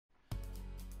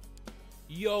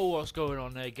Yo, what's going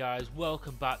on there, guys?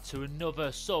 Welcome back to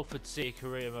another Salford City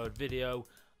Career Mode video.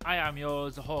 I am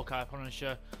yours, the Hawkeye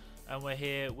Punisher, and we're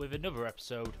here with another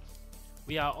episode.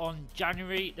 We are on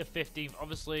January the 15th.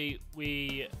 Obviously,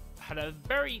 we had a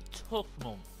very tough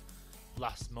month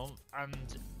last month and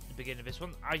the beginning of this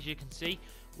one. As you can see,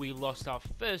 we lost our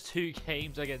first two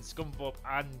games against Scunthorpe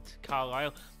and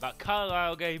Carlisle. That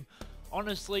Carlisle game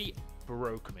honestly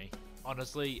broke me.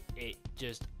 Honestly, it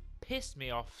just pissed me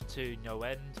off to no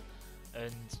end,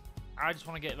 and I just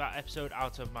want to get that episode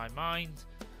out of my mind.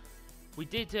 We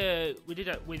did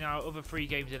win our other three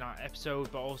games in our episode,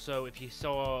 but also if you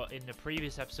saw in the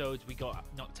previous episodes, we got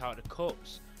knocked out of the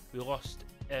cups. We lost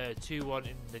 2-1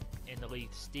 in the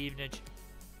league to Stevenage.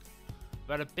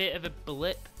 We had a bit of a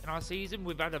blip in our season.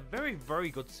 We've had a very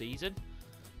good season,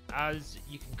 as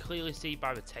you can clearly see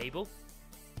by the table.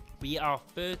 We are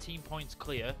 13 points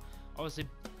clear. Obviously,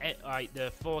 like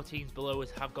the 4 teams below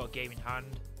us have got a game in hand.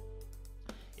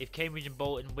 If Cambridge and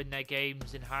Bolton win their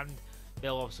games in hand,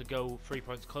 they'll also go 3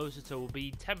 points closer, so we'll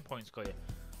be 10 points clear.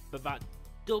 But that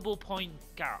double point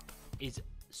gap is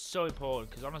so important,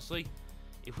 because honestly,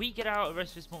 if we get out the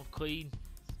rest of this month clean,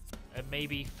 and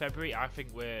maybe February, I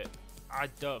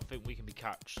don't think we can be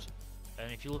catched.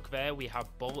 And if you look there, we have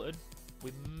Bolton.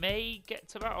 We may get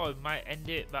to that, or we might end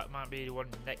it. That might be the one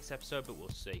next episode, but we'll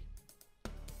see.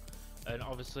 And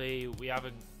obviously we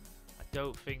haven't, I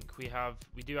don't think we have,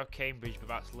 we do have Cambridge, but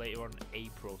that's later on in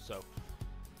April. So,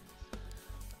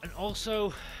 and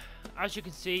also, as you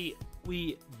can see,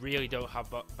 we really don't have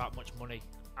that much money.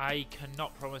 I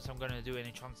cannot promise I'm going to do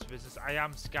any transfer business. I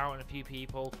am scouting a few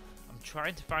people. I'm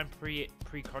trying to find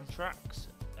pre-contracts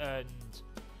and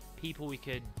people we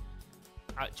can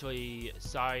actually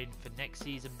sign for next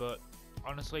season, but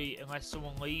honestly, unless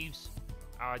someone leaves,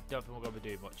 I don't think we're going to be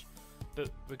doing much. But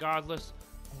regardless,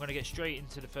 I'm going to get straight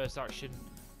into the first action.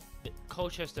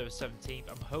 Colchester is 17th.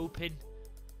 I'm hoping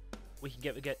we can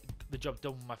get the job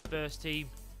done with my first team.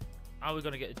 Are we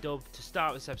going to get a dub to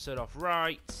start this episode off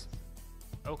right?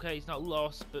 Okay, it's not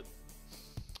lost, but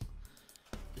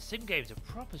the sim games are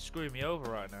proper screwing me over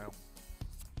right now.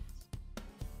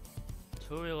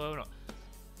 Tory loan.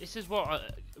 This is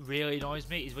what really annoys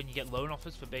me, is when you get loan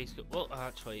offers for basic. Well,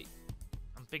 actually,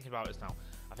 I'm thinking about this now.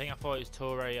 I think I thought it was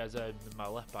Toure as my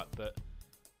left back, but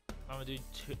I'm going to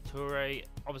do Toure,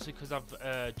 obviously, because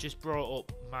I've just brought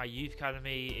up my youth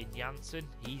academy in Janssen.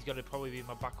 He's going to probably be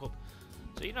my backup.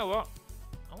 So you know what?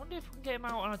 I wonder if we can get him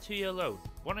out on a 2-year loan.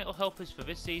 One, it'll help us for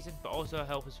this season, but also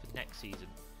help us for next season,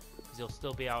 because he'll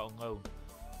still be out on loan.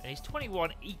 And he's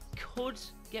 21. He could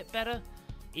get better.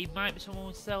 He might be someone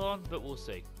we sell on, but we'll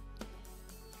see.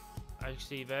 As you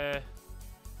see there,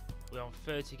 we're on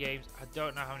 30 games. I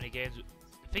don't know how many games.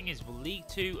 The thing is, League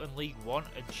 2 and League 1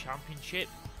 and Championship,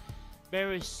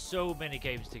 there is so many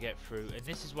games to get through, and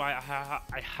this is why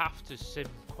I have to sim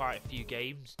quite a few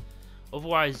games.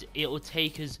 Otherwise, it'll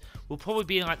take us, we'll probably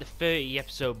be in like the 30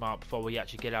 episode mark before we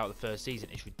actually get out of the first season.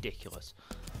 It's ridiculous.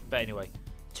 But anyway,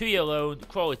 2-year loan,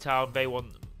 Crawley Town, they want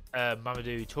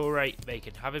Mamadou Toure, they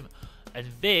can have him. And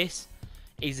this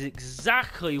is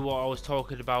exactly what I was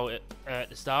talking about at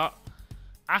the start.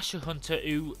 Asher Hunter,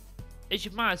 who, as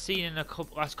you might have seen in the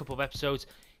last couple of episodes,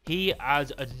 he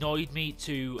has annoyed me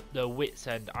to the wit's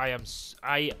end.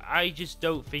 I just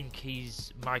don't think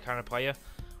he's my kind of player.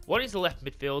 One, he's a left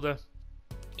midfielder.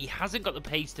 He hasn't got the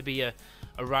pace to be a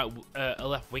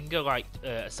left winger like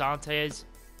Asante is.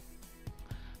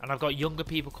 And I've got younger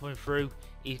people coming through.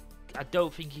 I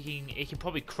don't think he can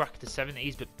probably crack the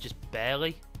 70s, but just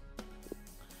barely.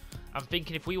 I'm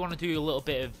thinking if we want to do a little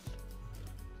bit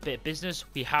of business,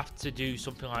 we have to do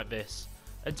something like this.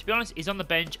 And to be honest, he's on the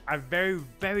bench. I very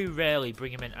rarely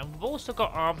bring him in. And we've also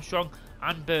got Armstrong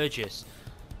and Burgess.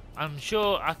 I'm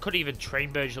sure I could even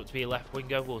train Burgess up to be a left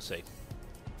winger. We'll see.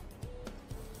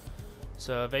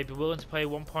 So they'd be willing to pay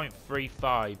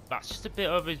 1.35. That's just a bit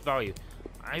over his value.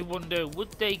 I wonder,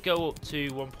 would they go up to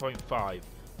 1.5?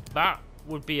 That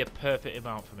would be a perfect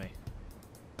amount for me.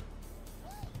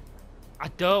 I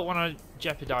don't want to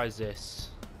jeopardize this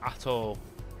at all.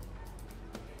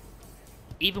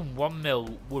 Even 1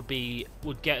 mil would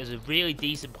get us a really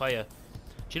decent player.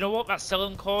 Do you know what? That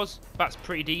selling clause, that's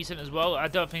pretty decent as well. I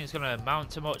don't think it's going to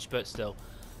amount to much, but still.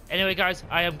 Anyway, guys,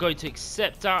 I am going to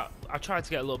accept that. I tried to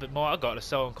get a little bit more. I got a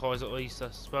selling clause at least, I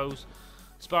suppose.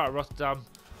 Sparta Rotterdam.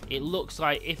 It looks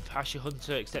like if Asher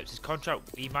Hunter accepts his contract,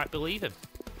 we might believe him.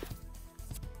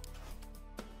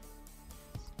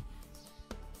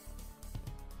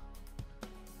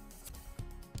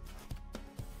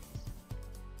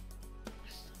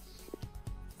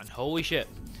 And holy shit.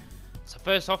 It's the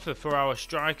first offer for our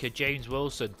striker, James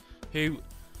Wilson, who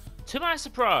To my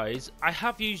surprise, I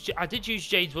did use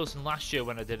James Wilson last year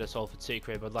when I did a Salford City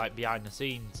Career, but like behind the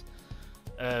scenes,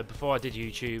 before I did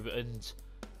YouTube, and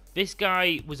this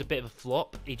guy was a bit of a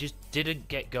flop. He just didn't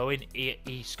get going.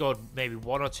 He scored maybe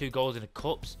 1 or 2 goals in the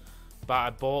cups, but I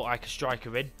bought like a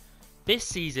striker in. This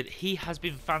season, he has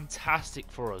been fantastic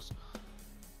for us.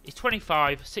 He's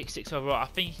 25, 6'6" overall. I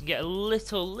think he can get a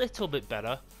little bit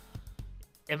better.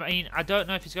 I mean, I don't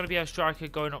know if he's going to be a striker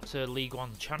going up to League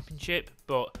One Championship,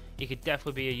 but he could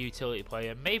definitely be a utility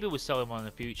player. Maybe we'll sell him on in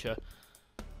the future.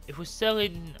 If we're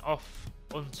selling off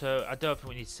onto, I don't think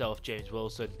we need to sell off James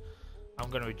Wilson. I'm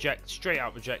going to straight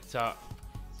out reject that.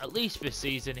 At least this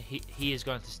season, he is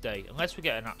going to stay, unless we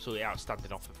get an absolutely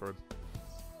outstanding offer for him.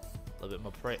 A little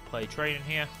bit more play training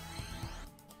here.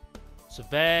 So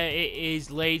there it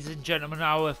is, ladies and gentlemen,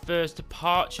 our first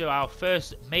departure, our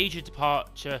first major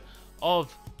departure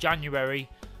of January.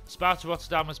 Sparta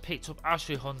Rotterdam has picked up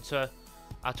Ashley Hunter,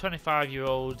 our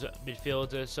 25-year-old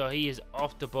midfielder, so he is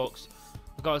off the books.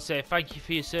 I've got to say thank you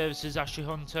for your services, Ashley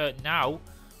Hunter. Now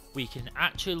we can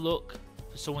actually look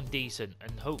for someone decent,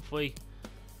 and hopefully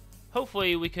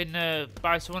we can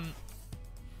buy someone,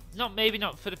 maybe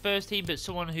not for the first team, but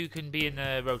someone who can be in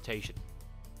the rotation.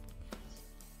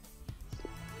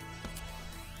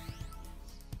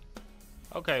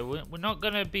 Okay, we're not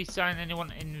going to be signing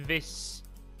anyone in this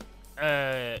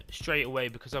straight away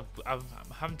because I'm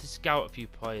having to scout a few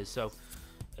players. So,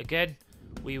 again,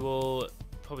 we will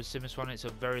probably sim this one. It's a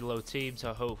very low team,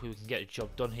 so hopefully we can get the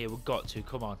job done here. We've got to,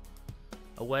 come on.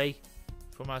 Away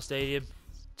from our stadium.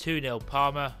 2-0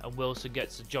 Palmer, and Wilson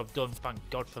gets the job done. Thank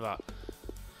God for that.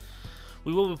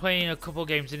 We will be playing a couple of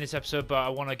games in this episode, but I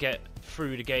want to get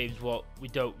through the games what we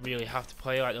don't really have to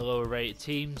play, like the lower rated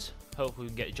teams. Hopefully we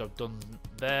can get the job done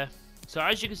there. So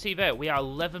as you can see there, we are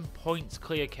 11 points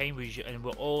clear Cambridge, and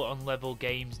we're all on level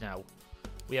games now.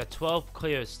 We are 12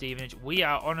 clear Stevenage. We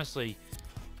are, honestly,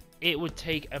 it would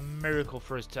take a miracle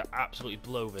for us to absolutely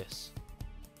blow this.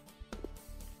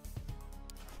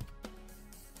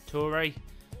 Toure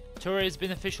has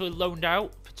been officially loaned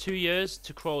out for 2 years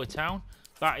to Crawley Town.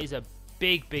 That is a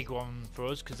big one for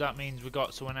us, because that means we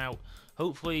got someone out.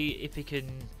 Hopefully, if he can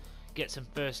get some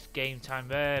first game time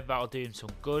there, that'll do him some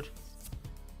good.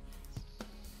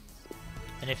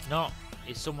 And if not,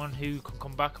 it's someone who can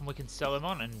come back and we can sell him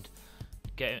on and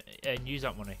get and use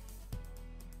that money.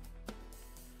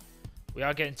 We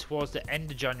are getting towards the end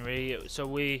of January, so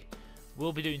we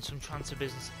will be doing some transfer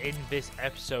business in this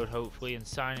episode, hopefully, and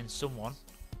signing someone.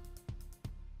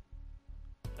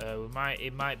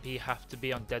 It might have to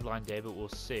be on deadline day, but we'll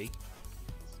see.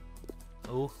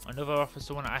 Oh, another offer,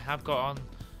 someone I have got on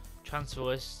transfer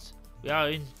list. We are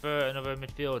in for another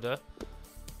midfielder.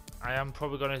 I am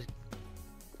probably going to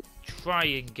try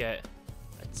and get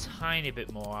a tiny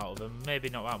bit more out of him. Maybe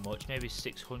not that much, maybe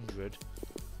 600,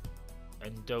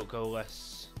 and don't go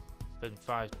less than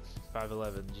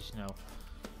 511. Just, you know,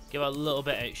 give a little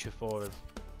bit extra for him.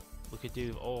 We could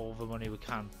do all the money we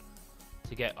can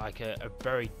to get like a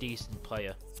very decent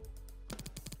player.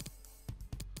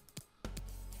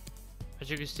 As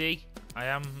you can see, I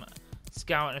am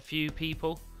scouting a few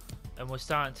people, and we're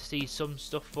starting to see some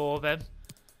stuff for them.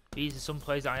 These are some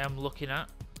players that I am looking at,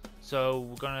 so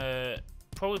we're gonna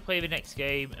probably play the next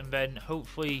game, and then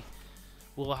hopefully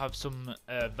we'll have some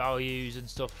values and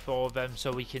stuff for them,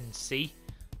 so we can see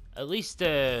at least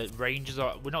the ranges.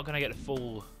 We're not going to get the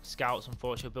full scouts,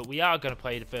 unfortunately, but we are going to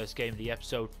play the first game of the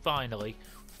episode. Finally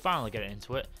getting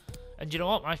into it. And you know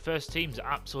what, my first team's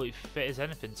absolutely fit as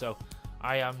anything, so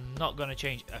I am not going to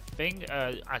change a thing.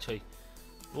 Actually,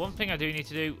 one thing I do need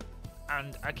to do,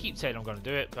 and I keep saying I'm going to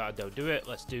do it, but I don't do it.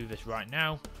 Let's do this right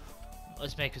now.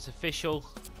 Let's make this official.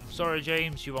 I'm sorry,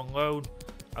 James, you're on loan.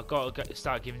 I've got to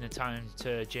start giving the time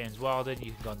to James Wilden.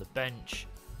 You can go on the bench.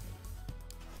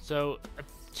 So,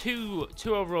 two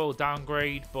overall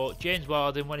downgrade, but James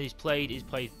Wilden, when he's played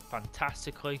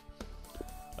fantastically.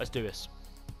 Let's do this.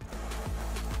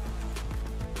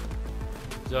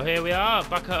 So here we are,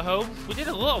 back at home. We did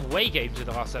a lot of away games in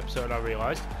the last episode, I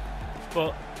realised.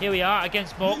 But here we are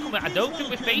against Morecambe. I don't think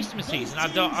we've faced them this season. I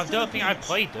don't think I've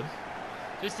played them.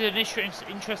 This is an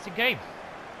interesting game.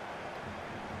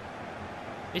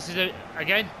 This is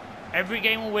again, every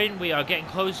game we win, we are getting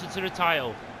closer to the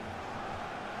title.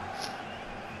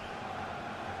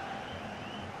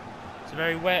 It's a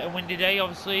very wet and windy day,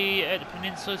 obviously, at the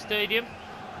Peninsula Stadium,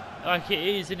 like it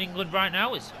is in England right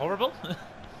now. It's horrible.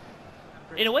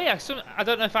 In a way, I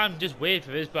don't know if I'm just weird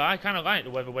for this, but I kind of like the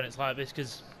weather when it's like this,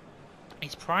 because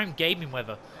it's prime gaming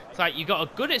weather. It's like you got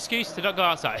a good excuse to not go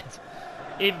outside.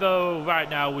 Even though right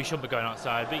now we shouldn't be going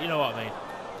outside, but you know what I mean.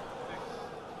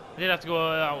 I did have to go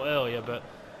out earlier, but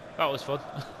that was fun.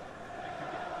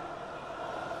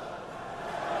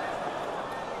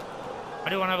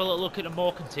 do want to have a little look at the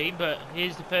Morecambe team, but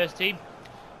here's the first team.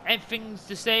 Everything's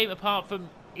the same apart from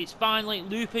it's finally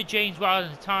Luther, James Wilder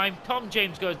in the time. Tom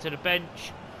James goes to the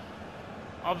bench.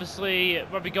 Obviously,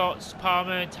 Robbie Gotts,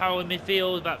 Palmer, and Towell in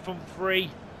midfield, that front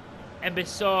three.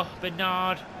 Embissor,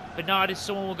 Bernard. Bernard is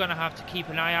someone we're going to have to keep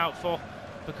an eye out for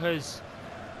because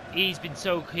he's been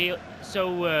so key.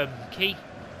 Thank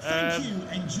you.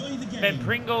 Enjoy the game. Ben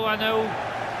Pringle, I know.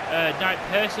 Knight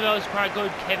Percival is quite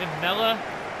good. Kevin Miller.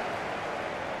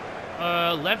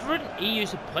 Leveren, he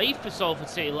used to play for Salford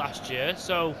City last year,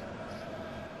 so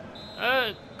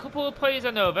a couple of players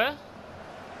I know there.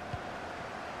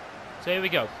 So here we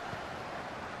go.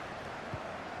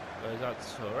 Where's that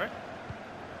Torre?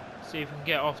 See if we can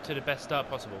get off to the best start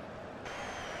possible.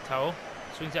 Towell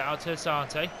swings it out to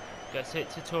Asante, gets it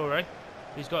to Torre,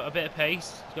 who's got a bit of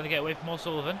pace. He's going to get away from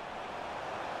O'Sullivan.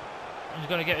 He's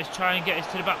going to try and get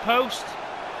us to the back post.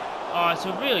 Oh, it's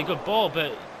a really good ball,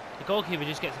 but the goalkeeper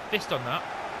just gets a fist on that.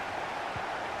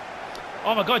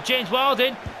 Oh my God, James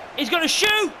Wilding. He's going to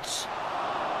shoot!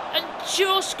 And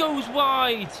just goes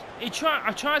wide.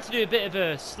 I tried to do a bit of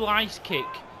a slice kick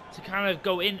to kind of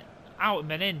go in, out and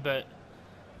then in, but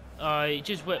it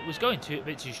just was going a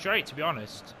bit too straight, to be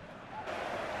honest.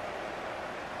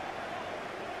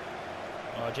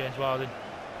 Oh, James Wilding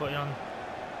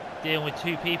dealing with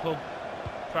two people.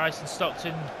 Price and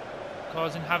Stockton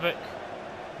causing havoc.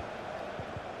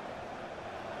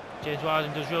 James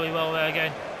Wilding does really well there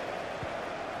again.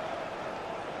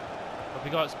 What we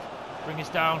got? Bring us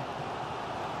down.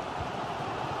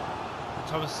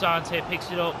 Thomas Asante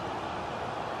picks it up.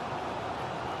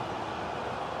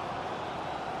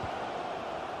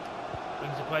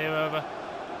 Brings the player over.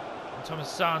 And Thomas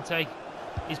Asante.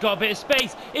 He's got a bit of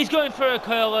space. He's going for a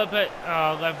curler, but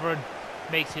Leveren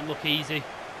makes it look easy.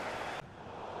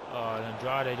 Oh, and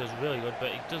Andrade does really good, but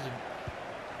it doesn't.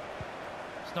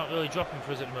 It's not really dropping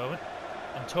for us at the moment.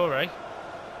 And Torre.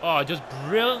 Oh, does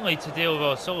brilliantly to deal with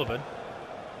O'Sullivan.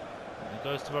 It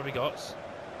goes to Robbie Gotts.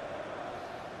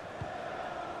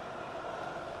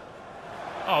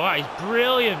 Oh, that is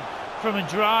brilliant from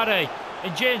Andrade.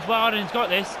 And James Wilding's got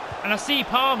this. And I see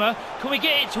Palmer. Can we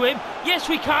get it to him? Yes,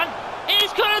 we can.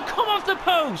 It's going to come off the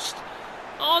post.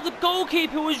 Oh, the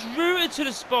goalkeeper was rooted to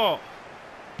the spot.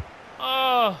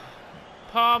 Oh,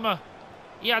 Palmer.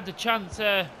 He had the chance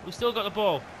there. We still got the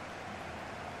ball.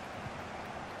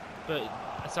 But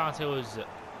Asante was...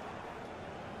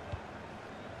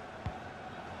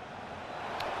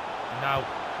 now,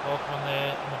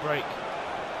 Morecambe on the break.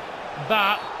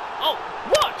 That... oh,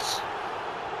 what?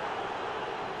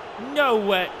 No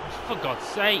way. For God's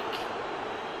sake.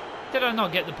 Did I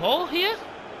not get the ball here?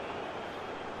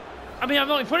 I mean, I'm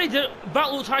not in front of it.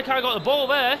 That looks like I got the ball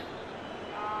there.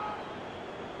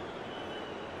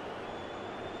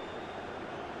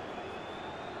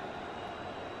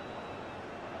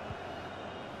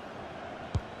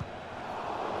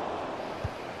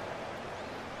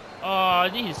 Oh, I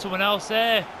needed someone else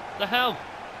there. The hell?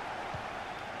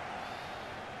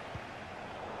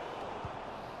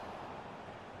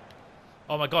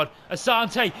 Oh my God,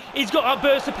 Asante, he's got that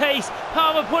burst of pace.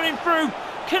 Palmer putting through.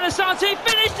 Can Asante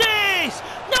finish this?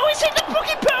 No, it's hit the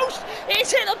fucking post.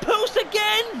 It's hit the post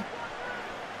again.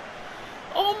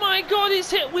 Oh my God,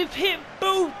 we've hit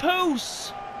both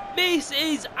posts. This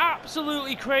is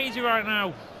absolutely crazy right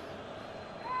now.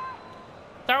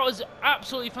 That was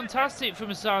absolutely fantastic from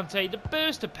Asante. The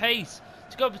burst of pace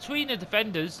to go between the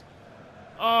defenders.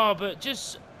 Oh, but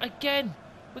just, again,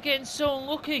 we're getting so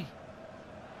unlucky.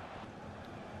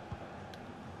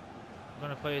 I'm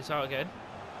going to play this out again.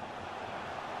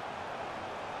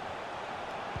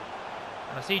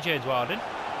 And I see James Wilding.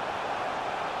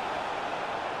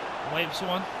 I'm waiting for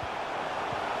someone.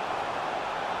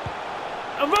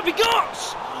 And Robbie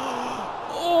Gotts!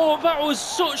 Oh, that was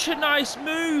such a nice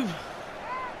move.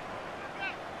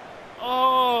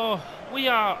 Oh,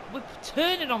 we're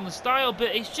turning on the style,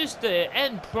 but it's just the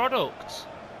end product.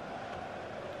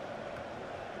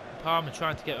 Palmer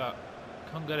trying to get that.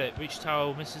 Can't get it. Rich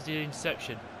Towell misses the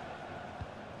interception.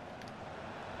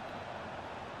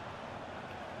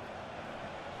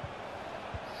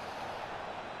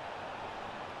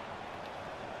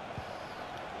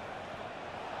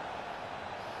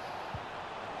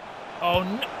 Oh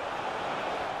no!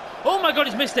 Oh my God,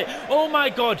 he's missed it! Oh my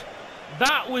God!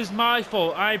 That was my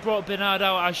fault. I brought Bernard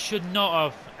out. I should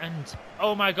not have. And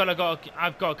oh my God,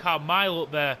 I've got a car mile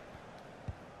up there.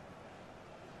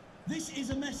 This is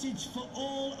a message for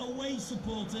all away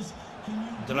supporters.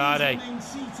 Andrade.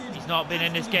 He's not been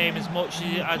in this game as much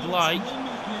as I'd like,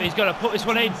 but he's got to put this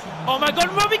one in. Oh my God,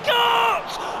 Robbie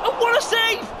Gotts! And what a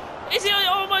save! Is he?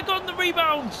 Oh my God, the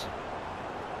rebound!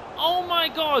 Oh my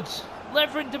God!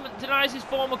 Levering denies his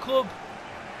former club.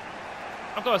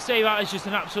 I've got to say that is just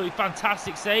an absolutely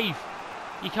fantastic save.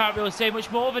 You can't really say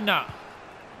much more than that.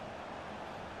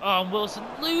 Oh, and Wilson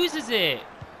loses it.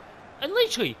 And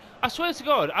literally, I swear to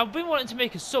God, I've been wanting to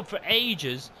make a sub for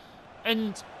ages.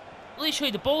 And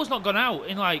literally, the ball's not gone out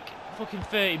in like fucking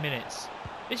 30 minutes.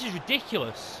 This is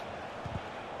ridiculous.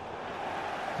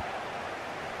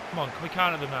 Come on, can we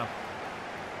counter them now?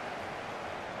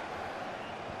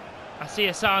 I see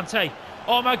Asante.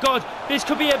 Oh my God, this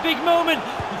could be a big moment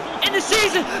in the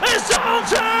season.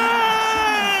 Asante!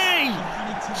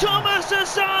 Thomas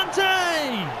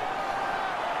Asante!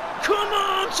 Come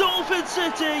on, Salford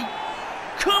City!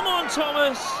 Come on,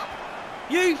 Thomas!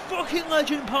 You fucking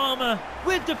legend, Palmer,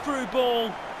 with the through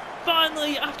ball.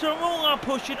 Finally, after all our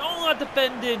pushing, all our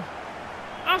defending,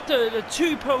 after the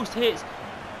 2 post hits,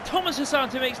 Thomas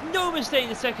Asante makes no mistake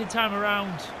the second time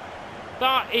around.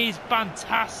 That is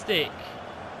fantastic.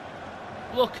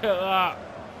 Look at that.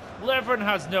 Levering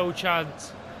has no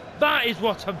chance. That is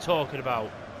what I'm talking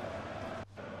about.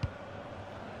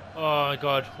 Oh my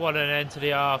God, what an end to the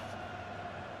half.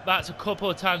 That's a couple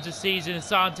of times this season.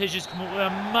 Asante just come up with a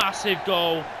massive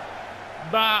goal.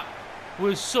 That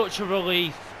was such a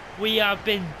relief. We have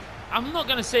been, I'm not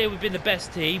going to say we've been the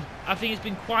best team. I think it's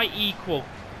been quite equal.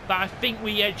 But I think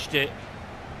we edged it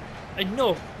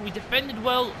enough. We defended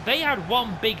well. They had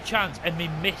one big chance and they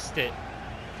missed it.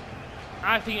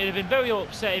 I think it would have been very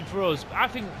upsetting for us. I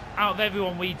think out of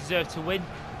everyone we deserve to win.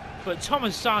 But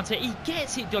Thomas Asante, he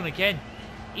gets it done again.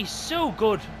 He's so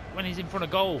good when he's in front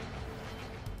of goal.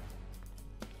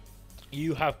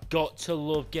 You have got to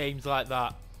love games like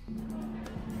that.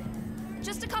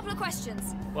 Just a couple of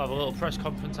questions. We'll have a little press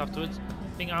conference afterwards.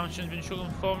 I think Armstrong's been struggling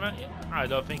for me. I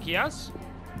don't think he has.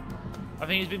 I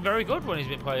think he's been very good when he's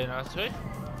been playing, actually.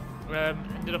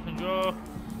 Ended up in draw.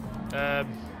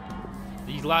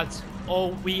 These lads,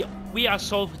 we are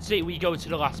Salford City. We go to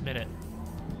the last minute.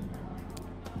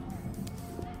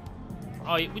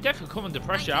 Oh, we definitely come under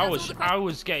pressure. I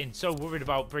was getting so worried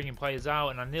about bringing players out,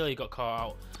 and I nearly got caught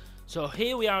out. So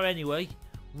here we are anyway.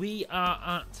 We are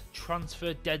at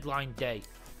transfer deadline day,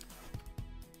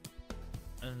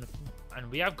 and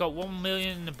we have got 1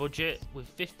 million in the budget with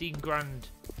 15 grand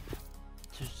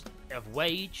of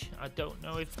wage. I don't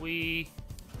know if we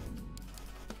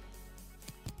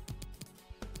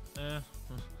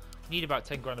need about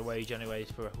 10 grand of wage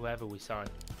anyways for whoever we sign.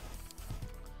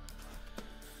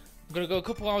 I'm going to go a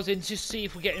couple hours in to see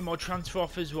if we get any more transfer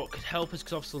offers, what could help us,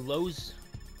 because obviously Lowe's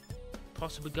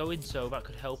possibly going, so that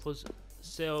could help us.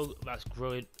 Still, that's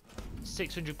growing.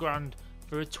 600 grand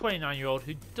for a 29-year-old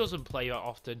who doesn't play that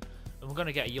often, and we're going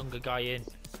to get a younger guy in.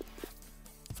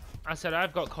 I said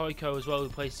I've got Koiko as well who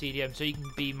plays CDM, so he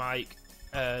can be my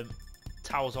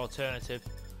Towels alternative.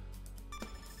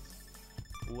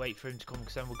 We'll wait for him to come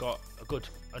because then we've got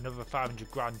another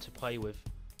 500 grand to play with.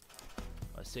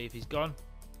 Let's see if he's gone.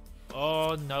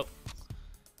 Oh no,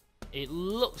 it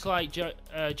looks like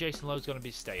Jason Lowe's going to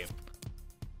be staying.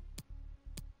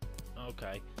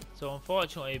 Okay, so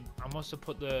unfortunately I must have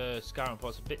put the scouting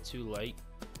reports a bit too late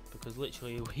because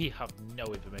literally we have no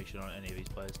information on any of these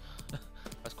players.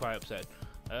 That's quite upsetting.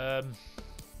 I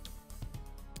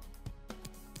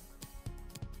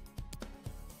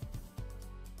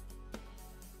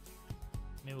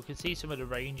mean, we can see some of the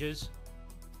Rangers.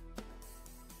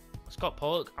 Scott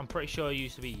Pollock, I'm pretty sure he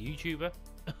used to be a YouTuber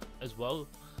as well,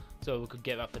 so we could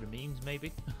get that for the memes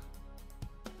maybe.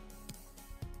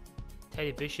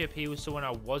 Teddy Bishop, he was someone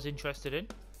I was interested in.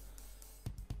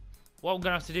 What I'm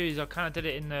going to have to do is I kind of did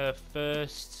it in the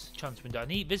first transfer window.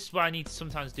 This is why I need to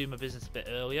sometimes do my business a bit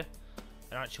earlier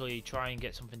and actually try and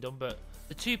get something done. But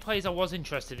the 2 players I was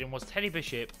interested in was Teddy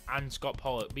Bishop and Scott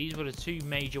Pollock. These were the 2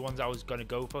 major ones I was going to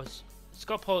go for.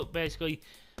 Scott Pollock, basically,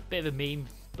 a bit of a meme,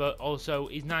 but also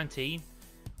he's 19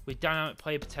 with dynamic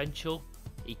player potential.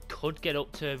 He could get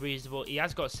up to reasonable. He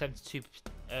has got a 72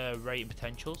 rating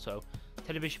potential, so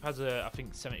Teddy Bishop has a, I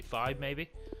think, 75 maybe.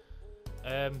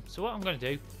 So what I'm going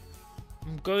to do,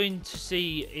 I'm going to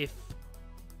see if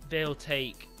they'll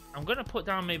take. I'm going to put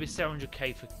down maybe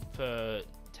 700k for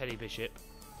Teddy Bishop.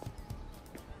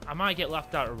 I might get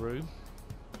laughed out of the room.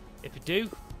 If I do,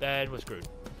 then we're screwed.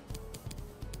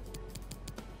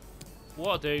 What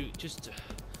I'll do,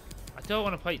 I don't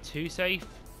want to play too safe.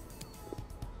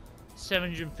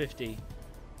 750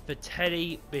 for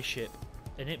Teddy Bishop,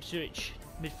 an Ipswich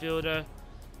midfielder.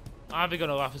 Either going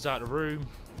to laugh us out of the room.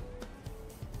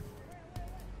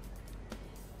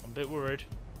 I'm a bit worried.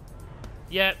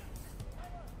 Yep.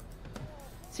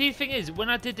 See, the thing is, when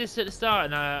I did this at the start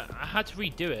and I had to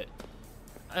redo it,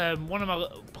 one of my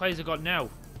players I got now,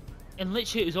 And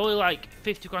literally, it was only like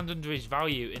 50 grand under his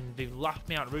value, and they laughed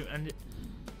me out of the room. And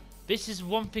this is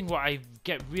one thing where I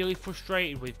get really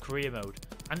frustrated with career mode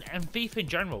and FIFA in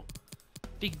general.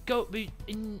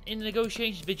 In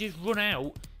negotiations, they just run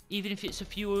out, even if it's a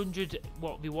few hundred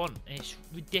what they want, and it's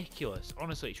ridiculous.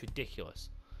 Honestly, it's ridiculous.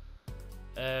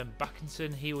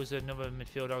 Backinson, he was another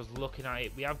midfielder. I was looking at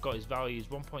it. We have got his values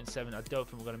 1.7. I don't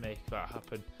think we're going to make that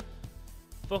happen.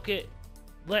 Fuck it.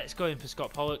 Let's go in for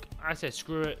Scott Pollock. I said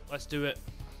screw it. Let's do it.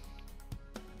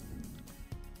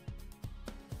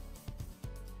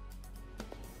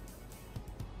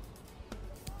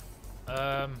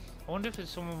 I wonder if there's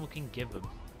someone we can give him.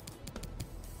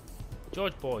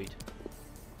 George Boyd.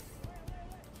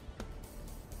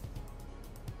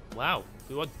 Wow,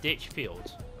 we want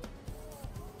Ditchfield.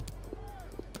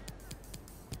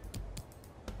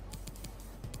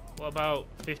 What about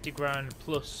 50 grand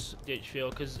plus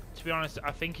Ditchfield? Because to be honest,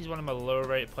 I think he's one of my lower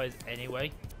rated players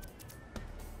anyway.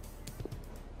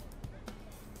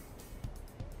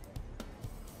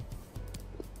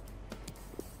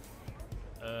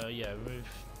 Yeah, remove.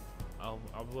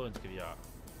 I'm willing to give you that.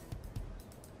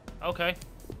 Okay.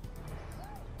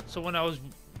 Someone I was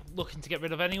looking to get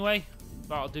rid of anyway.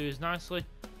 That'll do as nicely.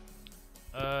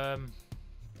 The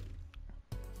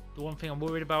one thing I'm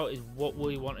worried about is what will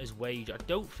he want his wage. I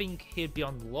don't think he'd be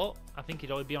on a lot. I think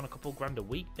he'd only be on a couple grand a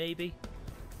week, maybe.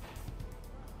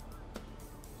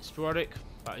 Sporadic.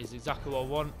 That is exactly what I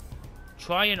want.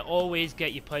 Try and always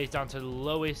get your players down to the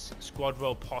lowest squad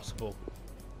role possible.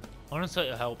 Honestly,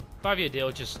 it'll help. 5-year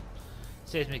deal just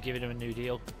saves me giving him a new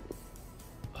deal.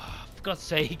 Oh, for God's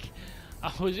sake.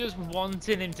 I was just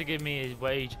wanting him to give me his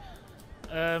wage.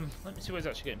 Let me see what he's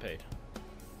actually getting paid.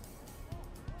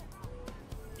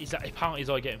 Apparently he's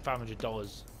only getting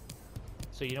 $500.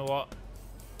 So you know what?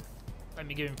 Let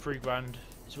me give him 3 grand.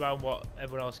 It's around what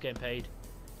everyone else is getting paid.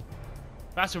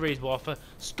 That's a reasonable offer.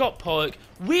 Scott Pollock,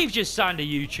 we've just signed a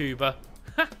YouTuber.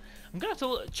 I'm going to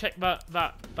have to check that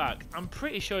back. I'm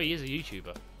pretty sure he is a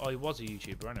YouTuber. Or he was a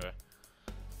YouTuber anyway.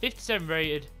 57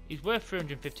 rated. He's worth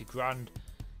 350 grand.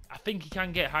 I think he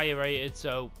can get higher rated,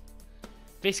 so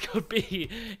this could be...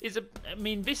 I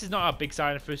mean, this is not a big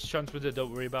signing for his transfer,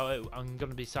 don't worry about it. I'm going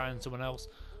to be signing someone else.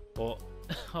 But,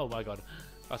 oh my god,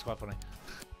 that's quite funny.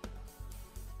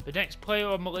 The next player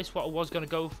on my list, what I was going to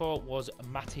go for, was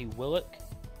Matty Willock.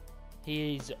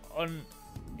 He's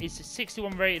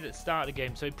 61 rated at the start of the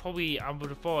game, so he probably, I would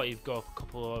have thought he'd got a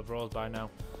couple of overalls by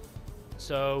now.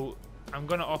 So I'm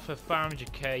going to offer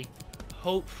 500k.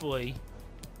 Hopefully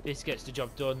this gets the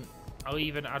job done. I'll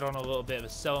even add on a little bit of a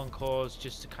sell-on clause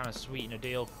just to kind of sweeten a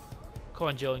deal. Come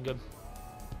on, Gillingham.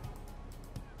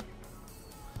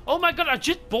 Oh my god, I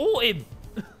just bought him!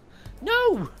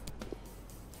 No!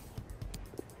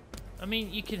 I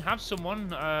mean, you can have someone,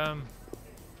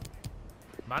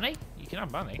 Manny? You can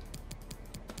have Manny.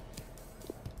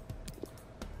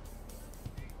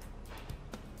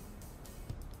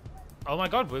 Oh my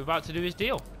god, we're about to do his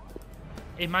deal.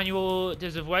 Emmanuel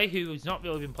Desavoué, who's not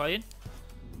really been playing.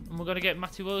 And we're going to get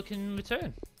Matty Willock in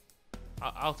return.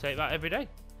 I'll take that every day.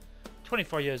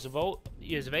 24 years of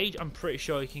age. I'm pretty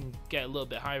sure he can get a little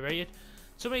bit higher rated.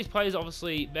 Some of these players,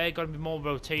 obviously, they're going to be more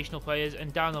rotational players.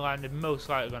 And down the line, they're most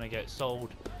likely going to get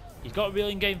sold. He's got a real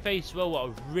in-game face as well.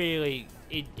 What really,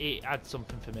 it adds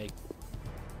something for me.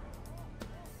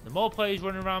 The more players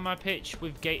running around my pitch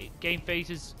with game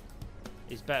faces,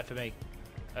 it's better for me.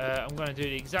 I'm going to do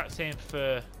the exact same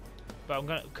for... But I'm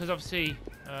going to... Because obviously...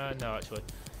 no, actually.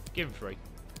 Give him 3.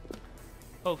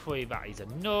 Hopefully that is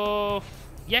enough.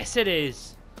 Yes, it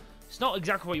is. It's not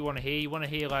exactly what you want to hear. You want to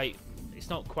hear, like... It's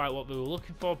not quite what we were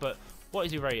looking for, but... What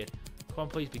is he rated? Come on,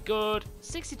 please be good.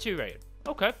 62 rated.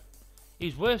 Okay.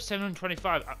 He's worth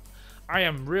 725. I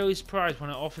am really surprised when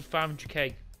I offered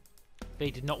 500k. They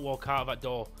did not walk out of that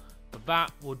door. But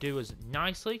that will do us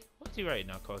nicely. What's he rated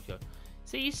now, Koiko?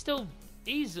 See,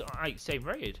 he's like same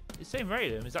rated. The same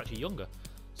rated him. He's actually younger,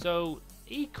 so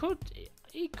he could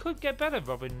get better,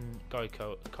 Robin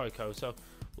Koiko. So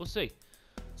we'll see.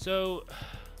 So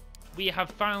we have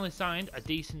finally signed a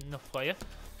decent enough player.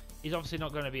 He's obviously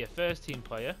not going to be a first team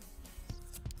player,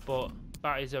 but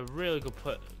that is a really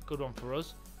good one for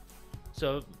us.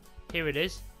 So here it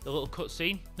is, the little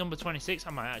cutscene. Number 26.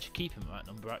 I might actually keep him at that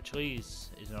number. Actually, is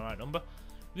an alright number.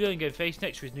 Really good face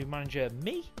next to his new manager,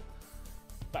 me.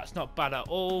 That's not bad at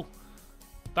all.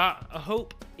 But I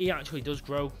hope he actually does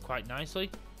grow quite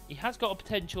nicely. He has got a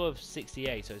potential of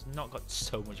 68, so he's not got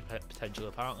so much potential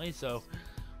apparently. So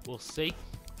we'll see.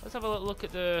 Let's have a look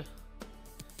at the...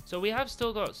 So we have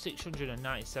still got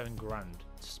 697 grand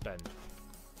to spend.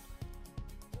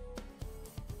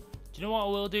 Do you know what I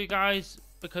will do, guys?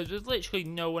 Because there's literally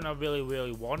no one I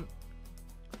really want.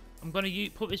 I'm going to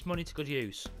put this money to good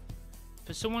use.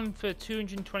 For someone for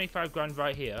 225 grand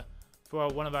right here, for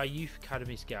one of our youth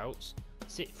academy scouts,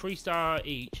 3-star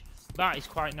each, that is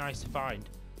quite nice to find.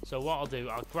 So what I'll do,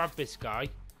 I'll grab this guy.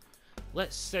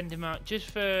 Let's send him out just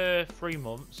for 3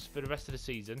 months for the rest of the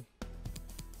season.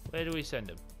 Where do we send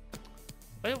him?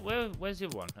 Where's the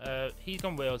other one? He's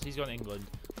gone Wales, he's gone England.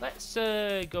 Let's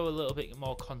go a little bit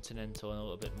more continental and a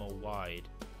little bit more wide.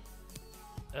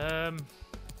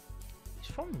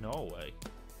 He's from Norway.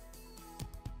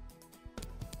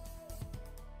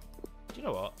 Do you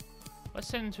know what? Let's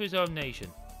send him to his own nation.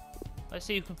 Let's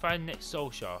see if we can find Nick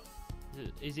Solskjaer.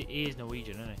 He is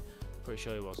Norwegian, isn't he? Pretty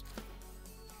sure he was.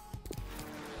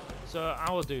 So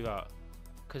I will do that.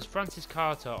 Because Francis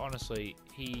Carter, honestly,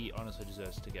 he honestly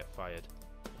deserves to get fired.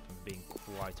 If I'm being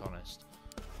quite honest.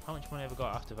 How much money have I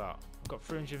got after that? I've got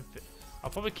 350. I'll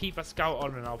probably keep that scout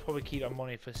on, and I'll probably keep that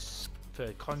money for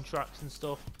contracts and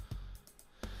stuff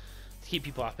to keep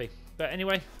people happy. But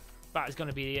anyway, that is going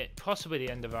to be possibly the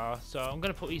end of our. So I'm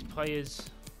going to put these players.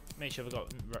 Make sure I've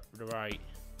got the right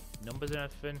numbers and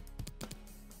everything.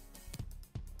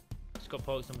 Scott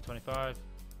Pollock's number 25.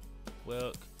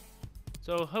 Work.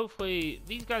 So hopefully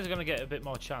these guys are going to get a bit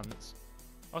more chance.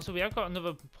 Also, we have got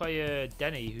another player,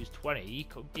 Denny, who's 20.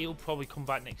 He'll probably come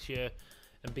back next year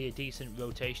and be a decent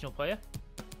rotational player.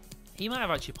 He might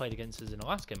have actually played against us in the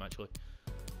last game, actually.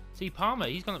 See, Palmer,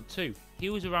 he's gone up 2. He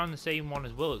was around the same one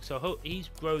as Willock, so he's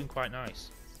growing quite nice.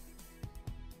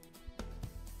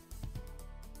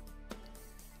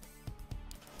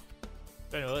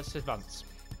 But anyway, let's advance.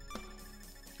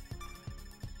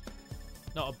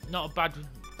 Not a bad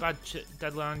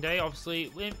deadline day. Obviously,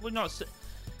 we're not.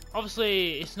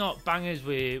 Obviously, it's not bangers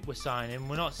we're signing.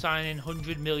 We're not signing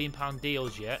 £100 million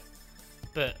deals yet.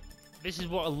 But this is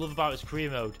what I love about this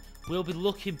career mode. We'll be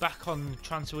looking back on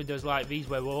transfer windows like these,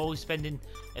 where we're always spending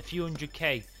a few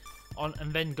 £100K on,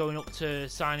 and then going up to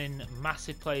signing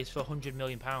massive players for £100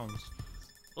 million.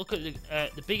 Look at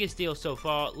the biggest deal so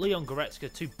far, Leon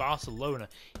Goretzka to Barcelona.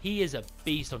 He is a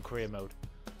beast on career mode.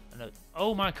 And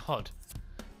oh my god.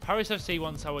 Paris FC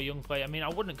wants our young player. I mean, I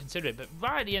wouldn't consider it, but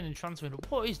right at the end of the transfer window,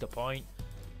 what is the point?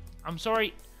 I'm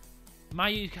sorry, my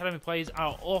youth academy players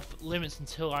are off limits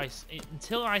until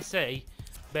I say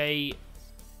they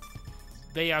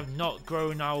have not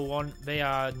grown our one. They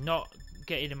are not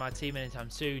getting in my team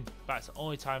anytime soon. That's the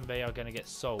only time they are going to get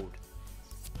sold.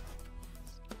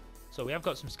 So we have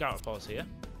got some scout reports here.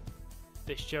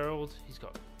 Fitzgerald, he's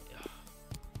got. Do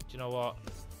you know what?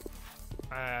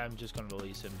 I'm just going to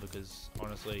release him because,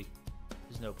 honestly,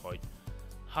 there's no point.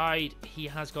 Hyde, he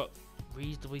has got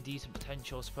reasonably decent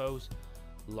potential, I suppose.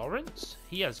 Lawrence,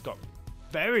 he has got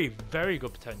very, very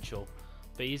good potential.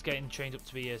 But he's getting trained up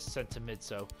to be a centre mid,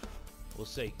 so we'll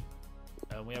see.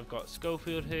 And we have got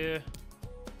Schofield here.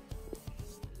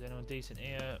 Is anyone decent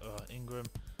here? Oh, Ingram.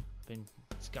 I've been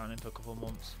scouting him for a couple of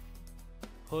months.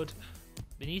 Hood.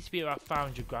 There needs to be about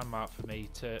 500 grand mark for me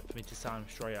to sign him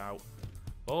straight out.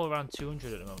 All around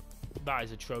 200 at the moment. That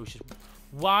is atrocious.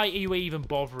 Why are you even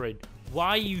bothering? Why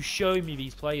are you showing me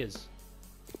these players?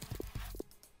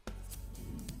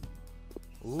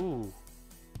 Ooh.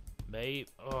 Mate.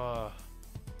 Oh.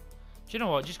 Do you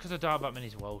know what? Just because I don't have that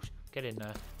many Welsh. Get in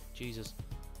there. Jesus.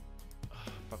 Oh,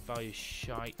 that value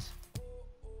shite.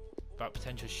 That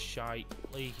potential shite.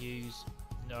 Lee Hughes.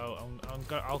 No,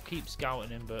 I'll keep scouting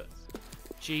him, but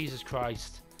Jesus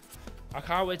Christ. I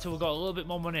can't wait till we've got a little bit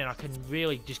more money and I can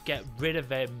really just get rid of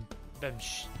them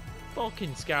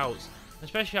fucking scouts.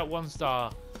 Especially at 1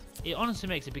 star. It honestly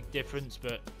makes a big difference,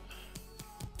 but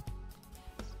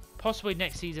possibly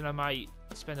next season I might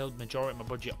spend a majority of my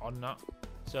budget on that.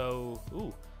 So,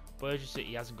 ooh, Burgess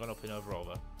City hasn't gone up in overall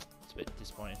though. It's a bit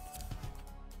disappointing.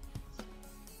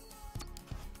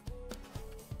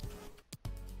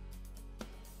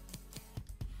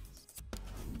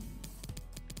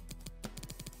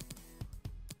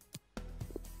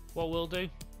 What we'll do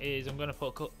is I'm going to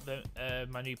put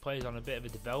my new players on a bit of a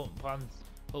development plan.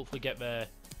 Hopefully get their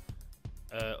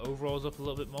overalls up a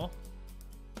little bit more.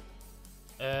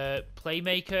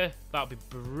 Playmaker, that would be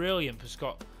brilliant for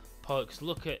Scott Pollock.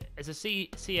 Look at, as a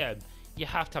CM, you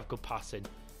have to have good passing.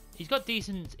 He's got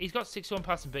 61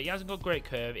 passing, but he hasn't got great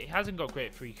curve. He hasn't got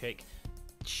great free kick.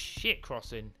 Shit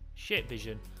crossing, shit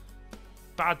vision,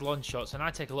 bad long shots, and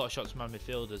I take a lot of shots from my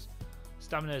midfielders.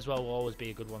 Stamina as well will always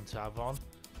be a good one to have on.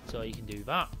 So you can do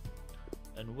that.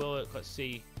 And Willock, let's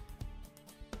see.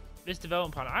 This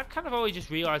development plan, I've kind of always just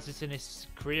realised this in this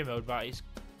career mode, but it's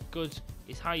good.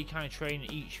 It's how you kind of train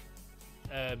each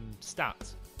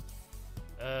stat.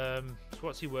 So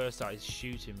what's he worst at? Is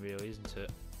shooting, really, isn't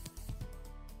it?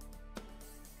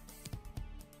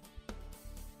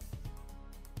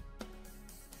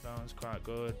 Sounds quite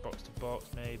good. Box to box,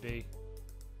 maybe.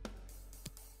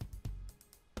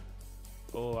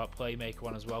 Oh, that playmaker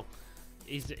one as well.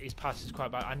 His pass is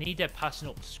quite bad. I need their passing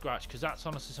up to scratch because that's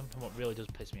honestly something what really does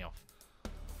piss me off.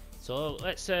 So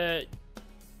let's.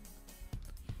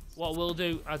 What we'll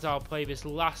do as I'll play this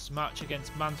last match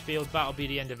against Mansfield. That'll be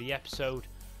the end of the episode.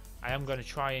 I am going to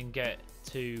try and get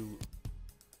to.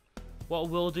 What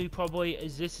we'll do probably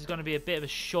is this is going to be a bit of a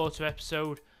shorter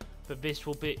episode, but this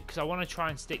will be because I want to try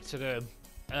and stick to the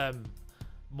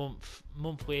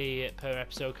monthly per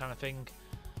episode kind of thing.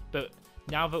 But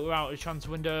now that we're out of the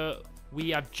transfer window, we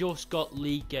have just got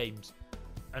league games,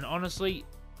 and honestly,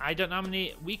 I don't know how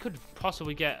many we could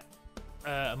possibly get.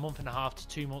 A month and a half to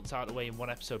 2 months out of the way in one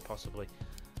episode possibly.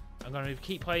 I'm going to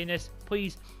keep playing this.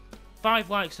 Please, 5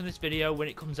 likes on this video when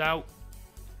it comes out.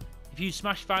 If you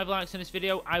smash 5 likes on this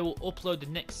video, I will upload the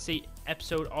next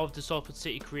episode of the Salford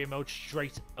City Career Mode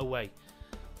straight away.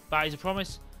 That is a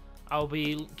promise. I'll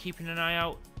be keeping an eye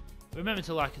out. Remember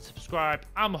to like and subscribe.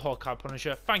 I'm a Hawkeye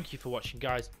Punisher. Thank you for watching,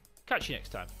 guys. Catch you next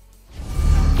time.